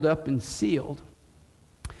up and sealed.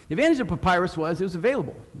 The advantage of papyrus was it was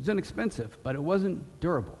available. It was inexpensive, but it wasn't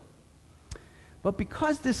durable. But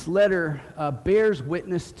because this letter bears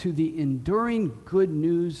witness to the enduring good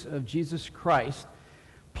news of Jesus Christ,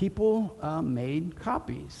 people made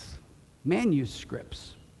copies,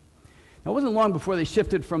 manuscripts. Now, it wasn't long before they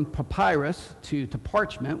shifted from papyrus to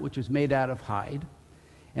parchment, which was made out of hide.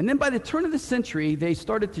 And then by the turn of the century, they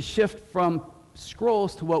started to shift from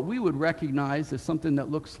scrolls to what we would recognize as something that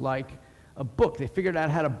looks like a book. They figured out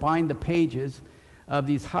how to bind the pages of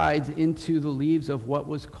these hides into the leaves of what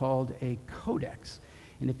was called a codex.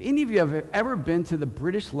 And if any of you have ever been to the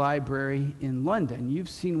British Library in London, you've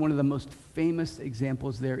seen one of the most famous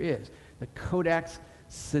examples there is, the Codex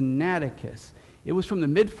Sinaiticus. It was from the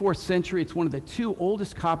mid-4th century. It's one of the two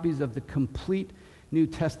oldest copies of the complete New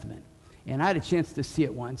Testament. And I had a chance to see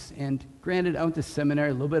it once. And granted, I went to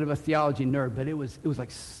seminary, a little bit of a theology nerd, but it was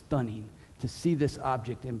like stunning to see this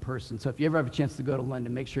object in person. So if you ever have a chance to go to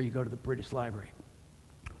London, make sure you go to the British Library.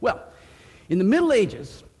 Well, in the Middle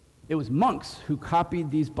Ages, it was monks who copied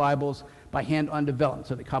these Bibles by hand on vellum.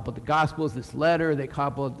 So they copied the Gospels, this letter, they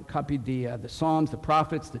copied the Psalms, the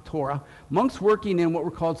prophets, the Torah. Monks working in what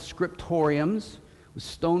were called scriptoriums, with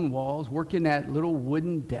stone walls, working at little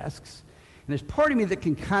wooden desks. And there's part of me that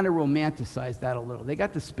can kind of romanticize that a little. They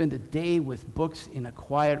got to spend a day with books in a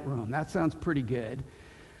quiet room. That sounds pretty good.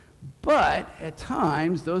 But at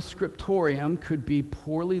times, those scriptorium could be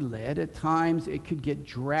poorly lit. At times, it could get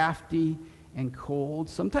drafty and cold.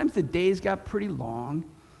 Sometimes the days got pretty long,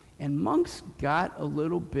 and monks got a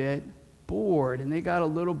little bit bored, and they got a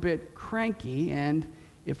little bit cranky, and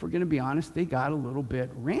if we're going to be honest, they got a little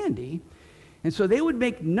bit randy. And so they would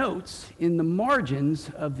make notes in the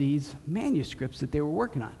margins of these manuscripts that they were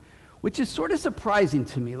working on, which is sort of surprising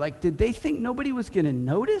to me. Like, did they think nobody was going to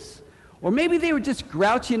notice? Or maybe they were just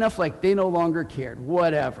grouchy enough like they no longer cared,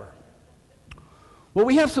 whatever. Well,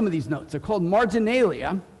 we have some of these notes. They're called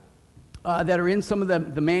marginalia that are in some of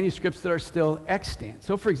the manuscripts that are still extant.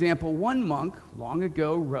 So, for example, one monk long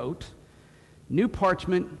ago wrote, "New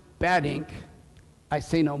parchment, bad ink, I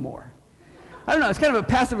say no more." I don't know, it's kind of a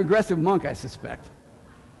passive-aggressive monk, I suspect.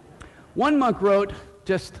 One monk wrote,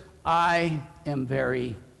 just, "I am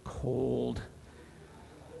very cold."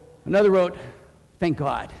 Another wrote, "Thank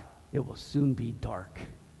God, it will soon be dark."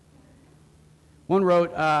 One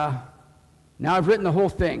wrote, "Now I've written the whole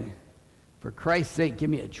thing. For Christ's sake,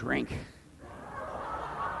 give me a drink."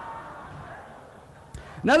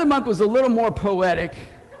 Another monk was a little more poetic.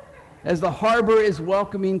 "As the harbor is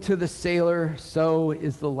welcoming to the sailor, so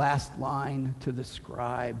is the last line to the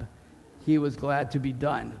scribe. He was glad to be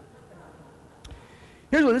done."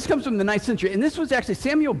 Here's one. This comes from the 9th century. And this was actually,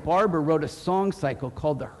 Samuel Barber wrote a song cycle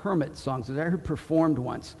called the Hermit Songs that I heard performed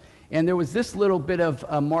once. And there was this little bit of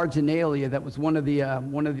marginalia that was one of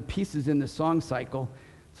the pieces in the song cycle.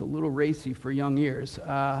 It's a little racy for young ears.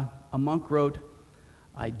 A monk wrote,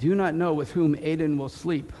 "I do not know with whom Aidan will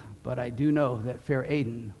sleep, but I do know that fair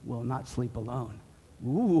Aidan will not sleep alone."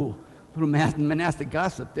 Ooh, little monastic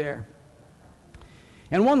gossip there.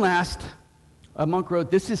 And one last, a monk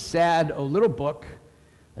wrote, "This is sad, O little book.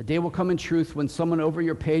 A day will come in truth when someone over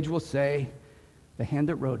your page will say, the hand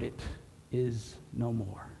that wrote it is no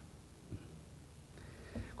more."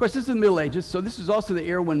 Of course, this is the Middle Ages, so this is also the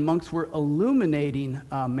era when monks were illuminating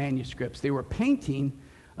manuscripts. They were painting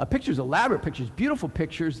pictures, elaborate pictures, beautiful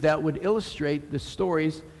pictures that would illustrate the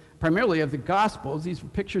stories primarily of the Gospels. These were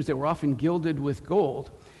pictures that were often gilded with gold.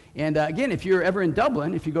 And again, if you're ever in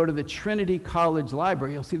Dublin, if you go to the Trinity College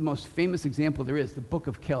Library, you'll see the most famous example there is, the Book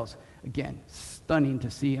of Kells. Again, stunning to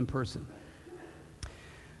see in person.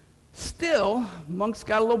 Still, monks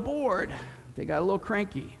got a little bored. They got a little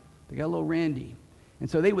cranky. They got a little randy. And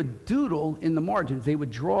so they would doodle in the margins. They would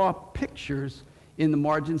draw pictures in the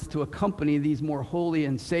margins to accompany these more holy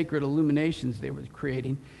and sacred illuminations they were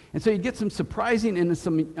creating. And so you get some surprising and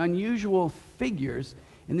some unusual figures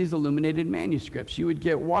in these illuminated manuscripts. You would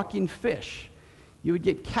get walking fish. You would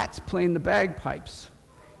get cats playing the bagpipes.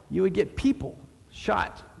 You would get people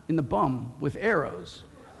shot in the bum with arrows.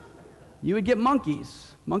 You would get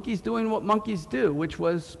monkeys doing what monkeys do, which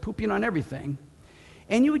was pooping on everything.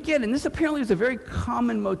 And you would get, and this apparently is a very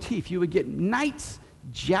common motif, you would get knights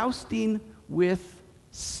jousting with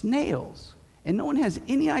snails. And no one has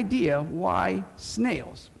any idea why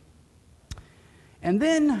snails. And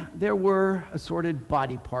then there were assorted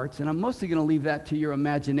body parts, and I'm mostly going to leave that to your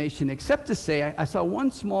imagination, except to say I saw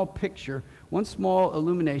one small picture, one small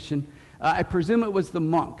illumination. I presume it was the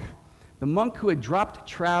monk who had dropped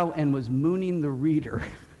trowel and was mooning the reader.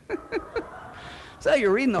 So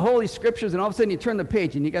you're reading the Holy Scriptures, and all of a sudden you turn the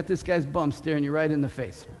page, and you got this guy's bum staring you right in the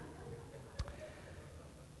face.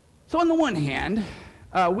 So on the one hand,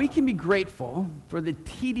 we can be grateful for the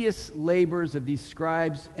tedious labors of these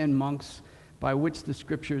scribes and monks by which the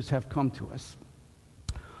scriptures have come to us.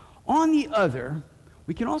 On the other,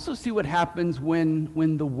 we can also see what happens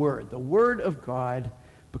when the Word of God,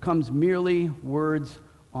 becomes merely words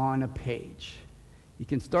on a page. You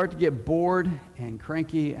can start to get bored and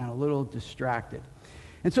cranky and a little distracted.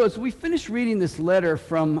 And so as we finish reading this letter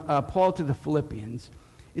from Paul to the Philippians,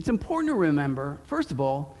 it's important to remember, first of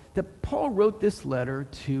all, that Paul wrote this letter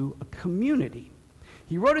to a community.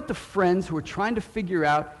 He wrote it to friends who were trying to figure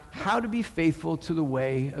out how to be faithful to the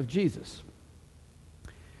way of Jesus.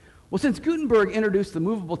 Well, since Gutenberg introduced the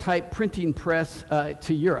movable type printing press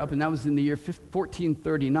to Europe, and that was in the year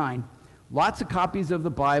 1439, lots of copies of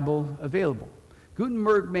the Bible available.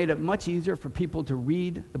 Gutenberg made it much easier for people to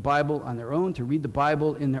read the Bible on their own, to read the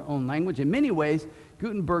Bible in their own language. In many ways,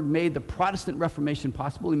 Gutenberg made the Protestant Reformation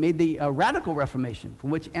possible. He made the Radical Reformation, from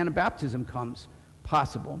which Anabaptism comes,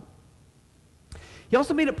 possible. He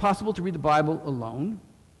also made it possible to read the Bible alone,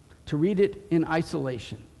 to read it in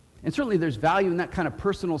isolation. And certainly there's value in that kind of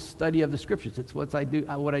personal study of the Scriptures. It's what I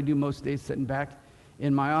do most days sitting back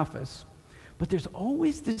in my office. But there's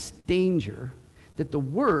always this danger that the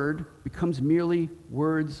Word becomes merely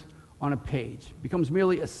words on a page, becomes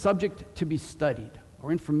merely a subject to be studied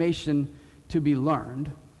or information to be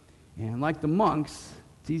learned. And like the monks,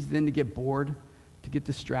 it's easy then to get bored, to get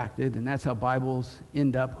distracted, and that's how Bibles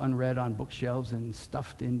end up unread on bookshelves and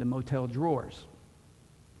stuffed into motel drawers.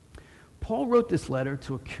 Paul wrote this letter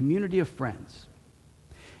to a community of friends.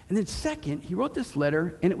 And then second, he wrote this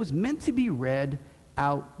letter, and it was meant to be read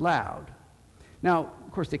out loud. Now,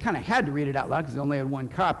 of course, they kind of had to read it out loud because they only had one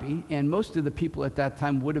copy, and most of the people at that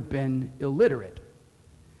time would have been illiterate.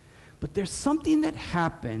 But there's something that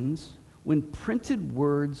happens when printed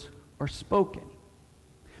words are spoken.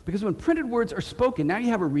 Because when printed words are spoken, now you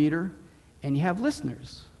have a reader and you have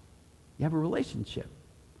listeners. You have a relationship,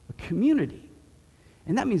 a community.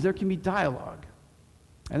 And that means there can be dialogue,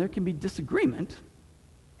 and there can be disagreement,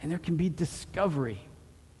 and there can be discovery.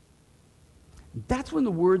 That's when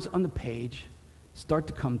the words on the page start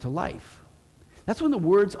to come to life. That's when the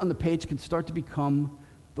words on the page can start to become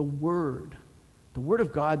the Word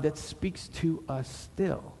of God that speaks to us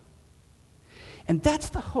still. And that's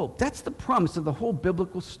the hope, that's the promise of the whole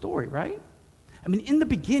biblical story, right? I mean, in the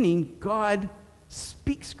beginning, God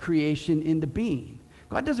speaks creation into being.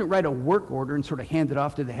 God doesn't write a work order and sort of hand it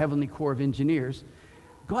off to the heavenly corps of engineers.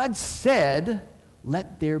 God said,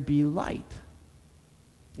 "Let there be light."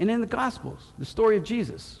 And in the Gospels, the story of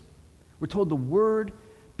Jesus, we're told the Word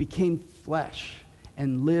became flesh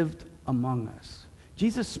and lived among us.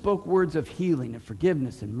 Jesus spoke words of healing and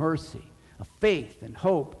forgiveness and mercy, of faith and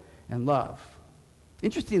hope and love.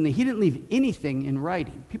 Interestingly, he didn't leave anything in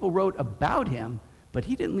writing. People wrote about him, but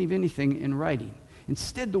he didn't leave anything in writing.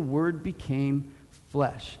 Instead, the Word became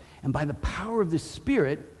flesh, and by the power of the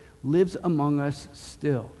Spirit, lives among us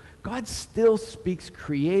still. God still speaks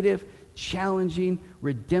creative, challenging,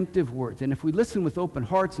 redemptive words. And if we listen with open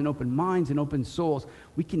hearts and open minds and open souls,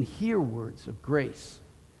 we can hear words of grace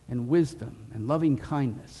and wisdom and loving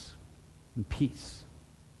kindness and peace.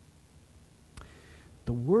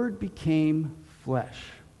 The Word became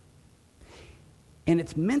flesh. And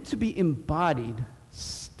it's meant to be embodied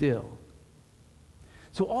still.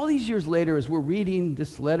 So all these years later, as we're reading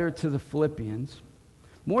this letter to the Philippians,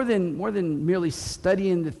 more than merely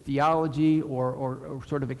studying the theology or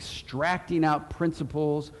sort of extracting out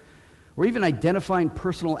principles or even identifying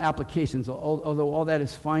personal applications, although all that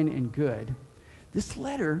is fine and good, this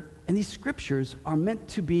letter and these scriptures are meant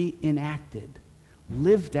to be enacted,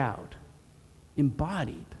 lived out,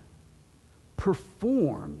 embodied,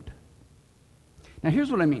 performed. Now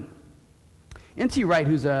here's what I mean. N.T. Wright,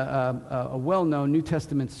 who's a well-known New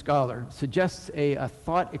Testament scholar, suggests a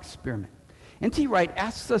thought experiment. N.T. Wright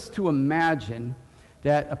asks us to imagine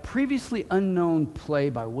that a previously unknown play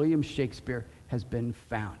by William Shakespeare has been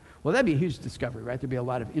found. Well, that'd be a huge discovery, right? There'd be a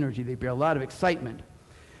lot of energy, there'd be a lot of excitement.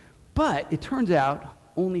 But it turns out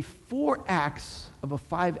only 4 acts of a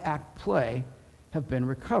 5-act play have been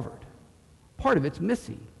recovered. Part of it's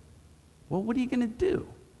missing. Well, what are you going to do?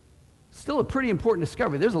 Still a pretty important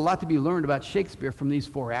discovery. There's a lot to be learned about Shakespeare from these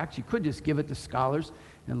 4 acts. You could just give it to scholars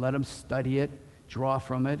and let them study it, draw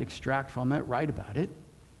from it, extract from it, write about it.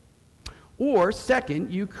 Or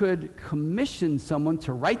second, you could commission someone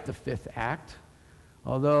to write the 5th act,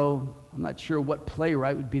 although I'm not sure what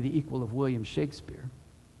playwright would be the equal of William Shakespeare.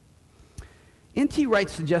 N.T. Wright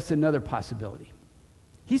suggests another possibility.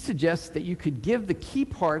 He suggests that you could give the key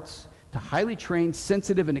parts to highly trained,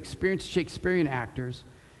 sensitive, and experienced Shakespearean actors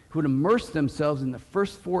who would immerse themselves in the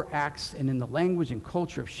first 4 acts and in the language and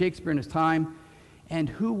culture of Shakespeare in his time, and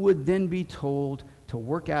who would then be told to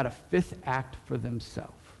work out a 5th act for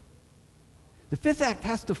themselves. The 5th act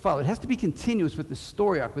has to follow. It has to be continuous with the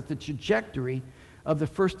story arc, with the trajectory of the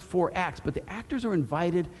first 4 acts. But the actors are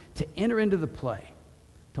invited to enter into the play,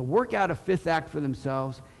 to work out a 5th act for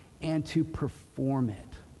themselves, and to perform it.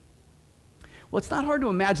 Well, it's not hard to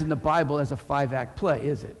imagine the Bible as a 5-act play,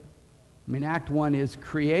 is it? I mean, Act 1 is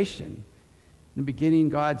creation. In the beginning,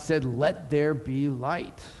 God said, "Let there be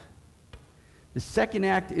light." The 2nd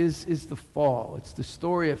act is the fall. It's the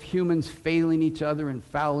story of humans failing each other and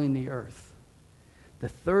fouling the earth. The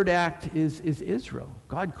 3rd act is Israel,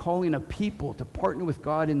 God calling a people to partner with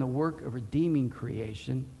God in the work of redeeming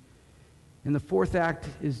creation. And the 4th act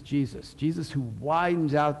is Jesus who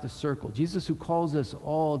widens out the circle, Jesus who calls us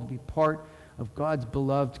all to be part of God's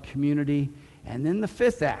beloved community. And then the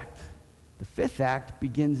 5th act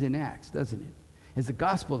begins in Acts, doesn't it? As the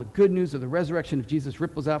gospel, the good news of the resurrection of Jesus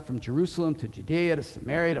ripples out from Jerusalem to Judea to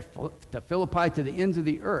Samaria to Philippi to the ends of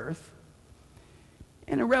the earth.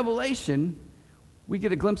 And in Revelation, we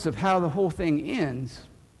get a glimpse of how the whole thing ends.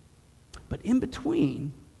 But in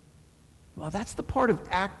between, well, that's the part of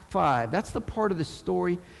Act 5. That's the part of the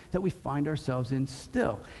story that we find ourselves in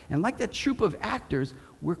still. And like that troupe of actors,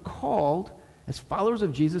 we're called, as followers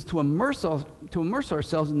of Jesus, to immerse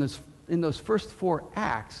ourselves in those first 4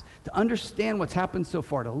 acts, to understand what's happened so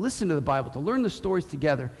far, to listen to the Bible, to learn the stories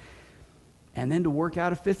together, and then to work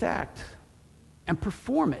out a 5th act and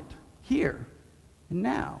perform it here and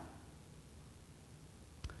now.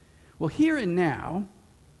 Well, here and now,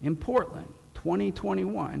 in Portland,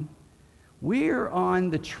 2021, we're on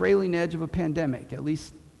the trailing edge of a pandemic. At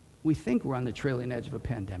least we think we're on the trailing edge of a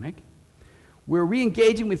pandemic. We're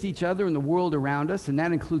re-engaging with each other in the world around us, and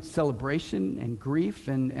that includes celebration and grief,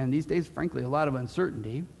 and these days, frankly, a lot of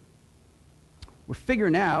uncertainty. We're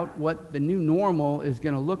figuring out what the new normal is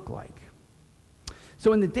going to look like.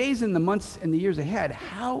 So in the days and the months and the years ahead,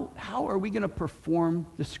 how are we going to perform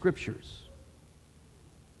the Scriptures?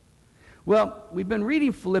 Well, we've been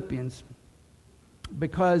reading Philippians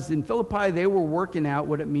because in Philippi they were working out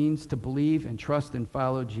what it means to believe and trust and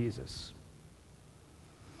follow Jesus.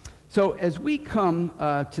 So as we come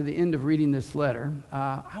to the end of reading this letter,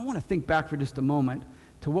 I want to think back for just a moment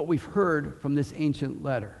to what we've heard from this ancient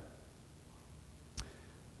letter.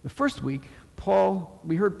 The first week,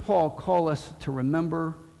 we heard Paul call us to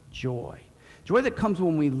remember joy. Joy that comes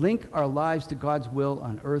when we link our lives to God's will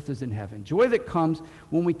on earth as in heaven. Joy that comes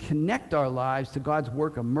when we connect our lives to God's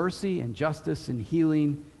work of mercy and justice and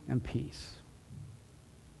healing and peace.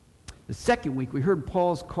 The second week, we heard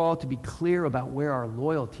Paul's call to be clear about where our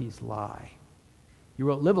loyalties lie. He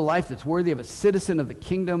wrote, "Live a life that's worthy of a citizen of the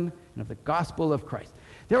kingdom and of the gospel of Christ."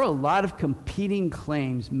 There are a lot of competing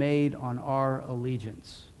claims made on our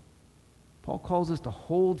allegiance. Paul calls us to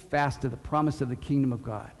hold fast to the promise of the kingdom of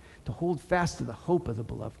God, to hold fast to the hope of the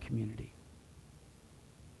beloved community.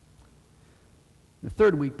 The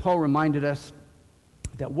third week, Paul reminded us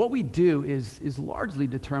that what we do is largely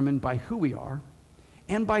determined by who we are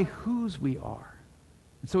and by whose we are.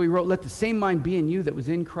 And so he wrote, "Let the same mind be in you that was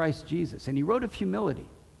in Christ Jesus." And he wrote of humility.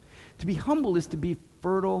 To be humble is to be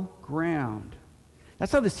fertile ground.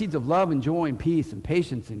 That's how the seeds of love and joy and peace and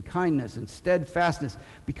patience and kindness and steadfastness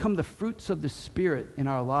become the fruits of the Spirit in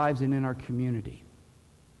our lives and in our community.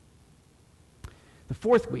 The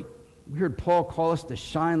fourth week, we heard Paul call us to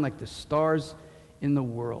shine like the stars in the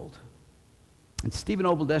world. And Stephen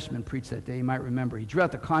Obel-Deschman preached that day, you might remember. He drew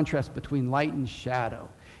out the contrast between light and shadow.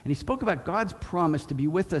 And he spoke about God's promise to be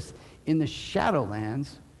with us in the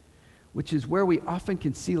shadowlands, which is where we often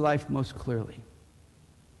can see life most clearly.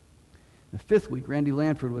 The fifth week, Randy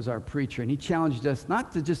Lanford was our preacher, and he challenged us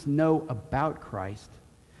not to just know about Christ,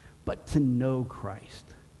 but to know Christ.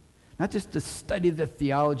 Not just to study the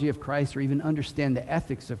theology of Christ or even understand the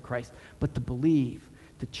ethics of Christ, but to believe,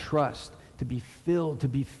 to trust, to be filled, to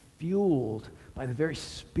be fueled by the very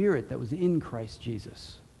Spirit that was in Christ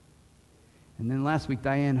Jesus. And then last week,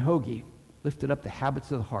 Diane Hoagie lifted up the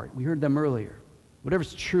habits of the heart. We heard them earlier.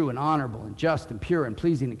 Whatever's true and honorable and just and pure and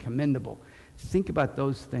pleasing and commendable, think about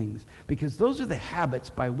those things, because those are the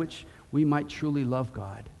habits by which we might truly love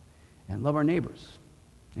God and love our neighbors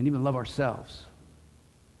and even love ourselves.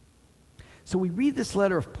 So we read this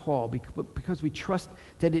letter of Paul because we trust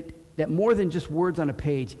that more than just words on a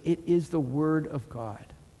page, it is the Word of God.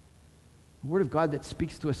 The Word of God that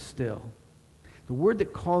speaks to us still. The Word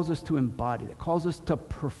that calls us to embody, that calls us to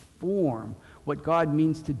perform what God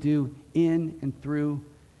means to do in and through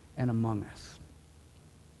and among us.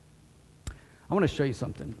 I want to show you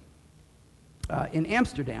something. In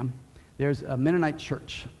Amsterdam, there's a Mennonite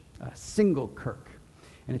church. single kirk.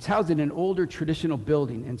 And it's housed in an older traditional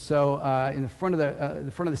building. And so in the front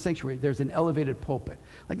of the sanctuary, there's an elevated pulpit.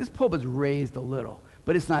 Like this pulpit's raised a little,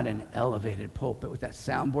 but it's not an elevated pulpit with that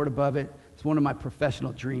soundboard above it. It's one of my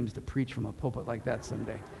professional dreams to preach from a pulpit like that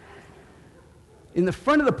someday. In the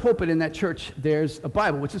front of the pulpit in that church, there's a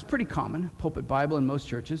Bible, which is pretty common, pulpit Bible in most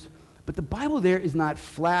churches. But the Bible there is not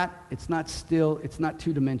flat, it's not still, it's not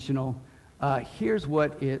two-dimensional. Here's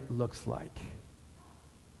what it looks like.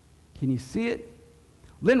 Can you see it?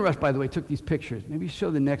 Lynn Rush, by the way, took these pictures. Maybe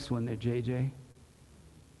show the next one there, JJ.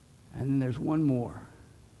 And then there's one more.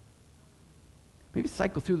 Maybe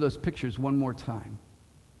cycle through those pictures one more time.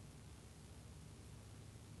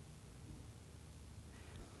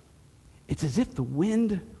 It's as if the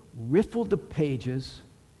wind riffled the pages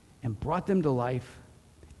and brought them to life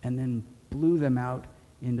and then blew them out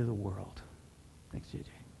into the world. Thanks, JJ.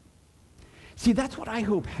 See, that's what I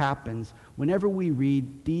hope happens whenever we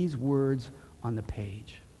read these words on the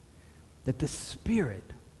page. That the Spirit,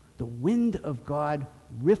 the wind of God,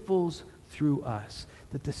 riffles through us.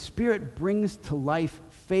 That the Spirit brings to life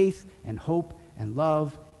faith and hope and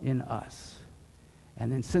love in us.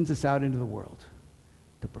 And then sends us out into the world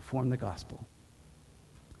to perform the gospel.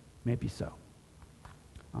 May it be so.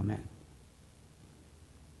 Amen.